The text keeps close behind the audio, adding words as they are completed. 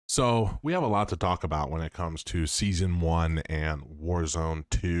So we have a lot to talk about when it comes to Season 1 and Warzone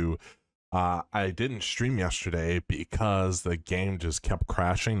 2. I didn't stream yesterday because the game just kept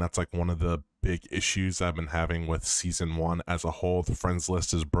crashing. That's like one of the big issues I've been having with Season 1 as a whole. The friends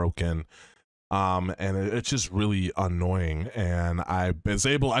list is broken. It's just really annoying. And I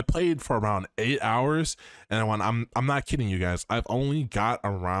played for around 8 hours, and when I'm not kidding you guys, I've only got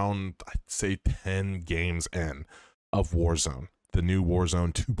around, I'd say, 10 games in of Warzone, the new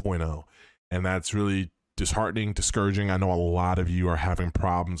Warzone 2.0, and that's really disheartening, discouraging. I know a lot of you are having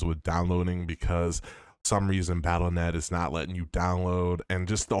problems with downloading because some reason Battle.net is not letting you download, and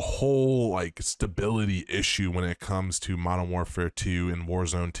just the whole like stability issue when it comes to Modern Warfare 2 and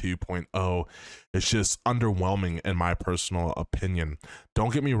Warzone 2.0. It's just underwhelming in my personal opinion.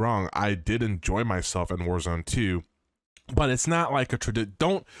 Don't get me wrong, I did enjoy myself in Warzone 2, but it's not like a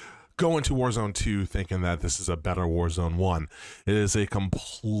don't go into Warzone 2 thinking that this is a better Warzone 1. It is a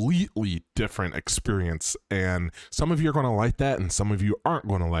completely different experience, and some of you are going to like that and some of you aren't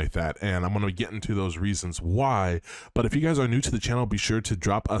going to like that, and I'm going to get into those reasons why. But if you guys are new to the channel, be sure to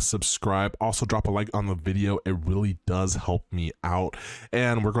drop a subscribe, also drop a like on the video. It really does help me out,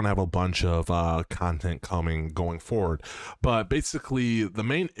 and we're going to have a bunch of content coming going forward. But basically the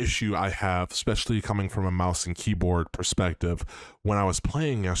main issue I have, especially coming from a mouse and keyboard perspective, when I was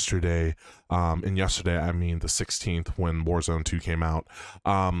playing yesterday, and yesterday I mean the 16th when Warzone 2 came out,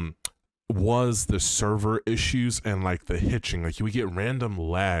 was the server issues and like the hitching. Like you would get random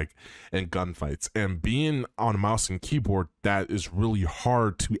lag in gunfights, and being on a mouse and keyboard, that is really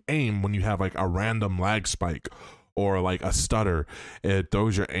hard to aim when you have like a random lag spike or like a stutter. It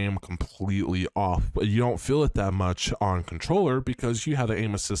throws your aim completely off. But you don't feel it that much on controller because you have the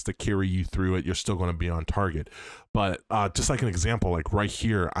aim assist to carry you through it. You're still going to be on target. But just like an example, like right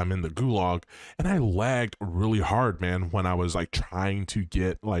here, I'm in the gulag and I lagged really hard, man, when I was like trying to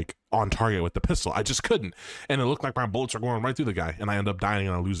get like on target with the pistol. I just couldn't, and it looked like my bullets are going right through the guy, and I end up dying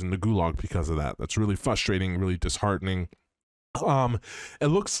and I'm losing the gulag because of that. That's really frustrating, really disheartening. It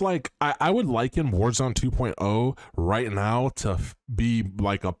looks like I would liken Warzone 2.0 right now to be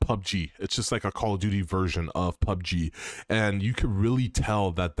like a PUBG. It's just like a Call of Duty version of PUBG, and you could really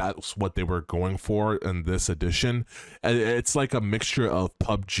tell that that's what they were going for in this edition. It's like a mixture of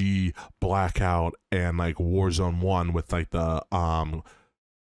PUBG, Blackout, and like Warzone 1 with like the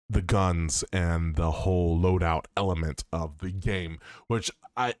guns and the whole loadout element of the game, which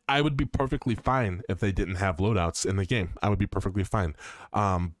I would be perfectly fine if they didn't have loadouts in the game. I would be perfectly fine.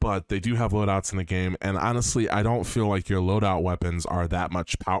 But they do have loadouts in the game, and honestly, I don't feel like your loadout weapons are that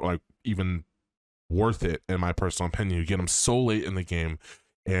much power, like even worth it in my personal opinion. You get them so late in the game,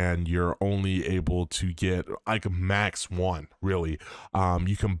 and you're only able to get like max one, really.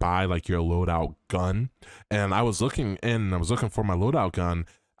 You can buy like your loadout gun, and I was looking for my loadout gun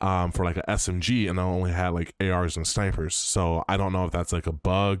for like a SMG, and I only had like ARs and snipers, so I don't know if that's like a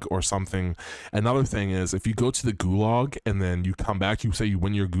bug or something. Another thing is, if you go to the gulag and then you come back, you say you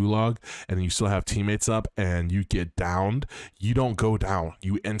win your gulag and you still have teammates up and you get downed, you don't go down,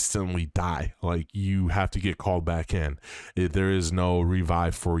 you instantly die. Like you have to get called back in. There is no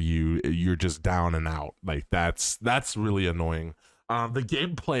revive for you. You're just down and out. Like that's really annoying. The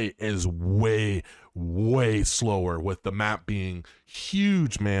gameplay is way slower, with the map being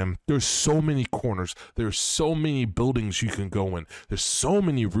huge, man. There's so many corners, there's so many buildings you can go in, there's so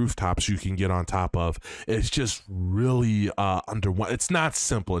many rooftops you can get on top of. It's just really it's not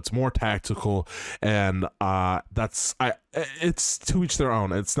simple, it's more tactical, and it's to each their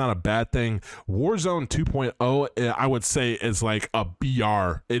own. It's not a bad thing. Warzone 2.0, I would say, is like a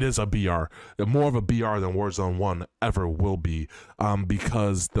BR. It is a BR, more of a BR than Warzone 1 ever will be,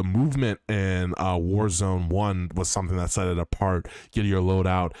 because the movement in Warzone 1 was something that set it apart. Get your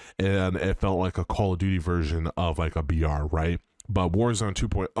loadout, and it felt like a Call of Duty version of like a BR, right? But Warzone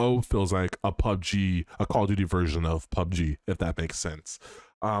 2.0 feels like a PUBG, a Call of Duty version of PUBG, if that makes sense.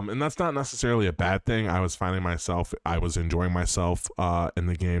 And that's not necessarily a bad thing. I was enjoying myself in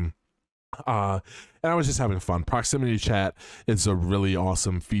the game. And I was just having fun. Proximity chat is a really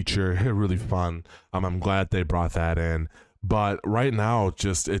awesome feature, really fun. I'm glad they brought that in. But right now,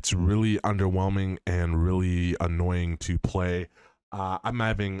 it's really underwhelming and really annoying to play. I'm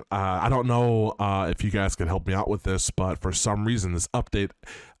having, I don't know if you guys could help me out with this, but for some reason, this update,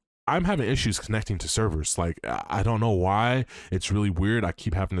 I'm having issues connecting to servers. Like, I don't know why. It's really weird. I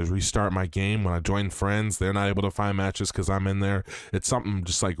keep having to restart my game. When I join friends, they're not able to find matches because I'm in there. It's something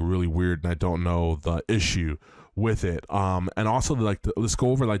just like really weird, and I don't know the issue with it. And also like let's go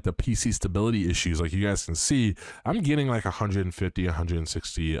over like the PC stability issues. Like you guys can see, I'm getting like 150,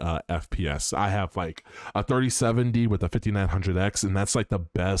 160 FPS. I have like a 3070 with a 5900X, and that's like the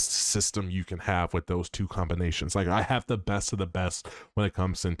best system you can have with those two combinations. Like I have the best of the best when it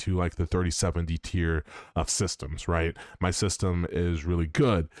comes into like the 3070 tier of systems, right? My system is really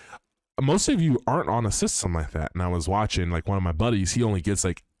good. Most of you aren't on a system like that. And I was watching like one of my buddies, he only gets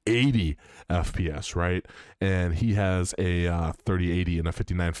like 80 FPS, right? And he has a 3080 and a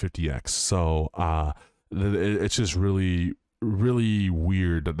 5950X. So it's just really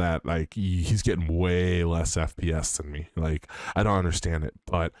weird that like he's getting way less FPS than me. Like I don't understand it,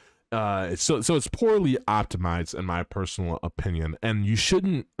 but so it's poorly optimized in my personal opinion. And you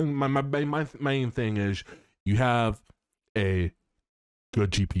shouldn't. My main thing is you have a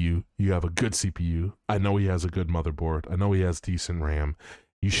good GPU, you have a good CPU. I know he has a good motherboard. I know he has decent RAM.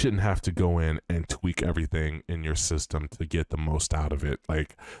 You shouldn't have to go in and tweak everything in your system to get the most out of it.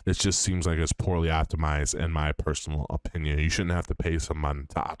 Like, it just seems like it's poorly optimized in my personal opinion. You shouldn't have to pay someone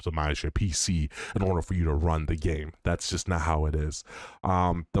to optimize your PC in order for you to run the game. That's just not how it is.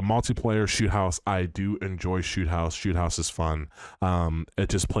 The multiplayer Shoot House, I do enjoy Shoot House. Shoot House is fun. It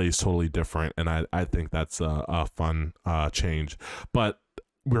just plays totally different, and I think that's a fun change. But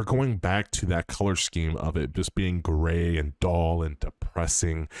we're going back to that color scheme of it just being gray and dull and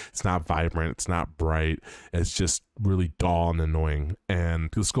depressing. It's not vibrant, it's not bright, it's just really dull and annoying.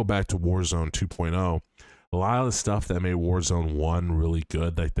 And let's go back to Warzone 2.0. A lot of the stuff that made Warzone 1 really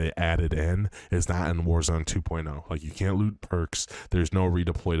good, like they added in, is not in Warzone 2.0. Like you can't loot perks, there's no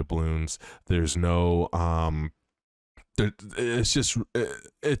redeploy to balloons, there's no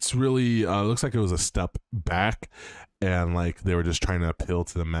it's really looks like it was a step back, and like they were just trying to appeal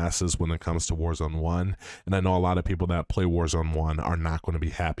to the masses when it comes to Warzone 1. And I know a lot of people that play Warzone 1 are not going to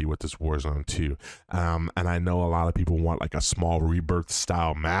be happy with this Warzone 2. And I know a lot of people want like a small Rebirth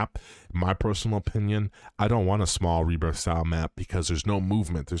style map. In my personal opinion, I don't want a small Rebirth style map because there's no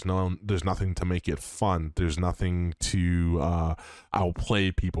movement, there's nothing to make it fun, there's nothing to outplay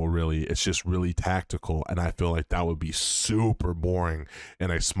people really. It's just really tactical, and I feel like that would be super boring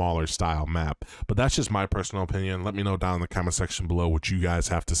in a smaller style map. But that's just my personal opinion. Let me know down in the comment section below what you guys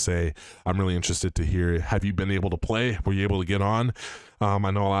have to say. I'm really interested to hear, have you been able to play? Were you able to get on?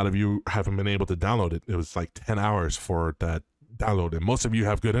 I know a lot of you haven't been able to download it. It was like 10 hours for that download, and most of you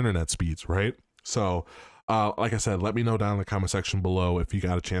have good internet speeds, right? So like I said, let me know down in the comment section below if you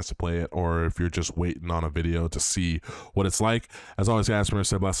got a chance to play it, or if you're just waiting on a video to see what it's like. As always, guys, remember to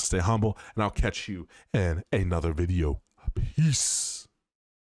stay blessed and stay humble, and I'll catch you in another video. Peace.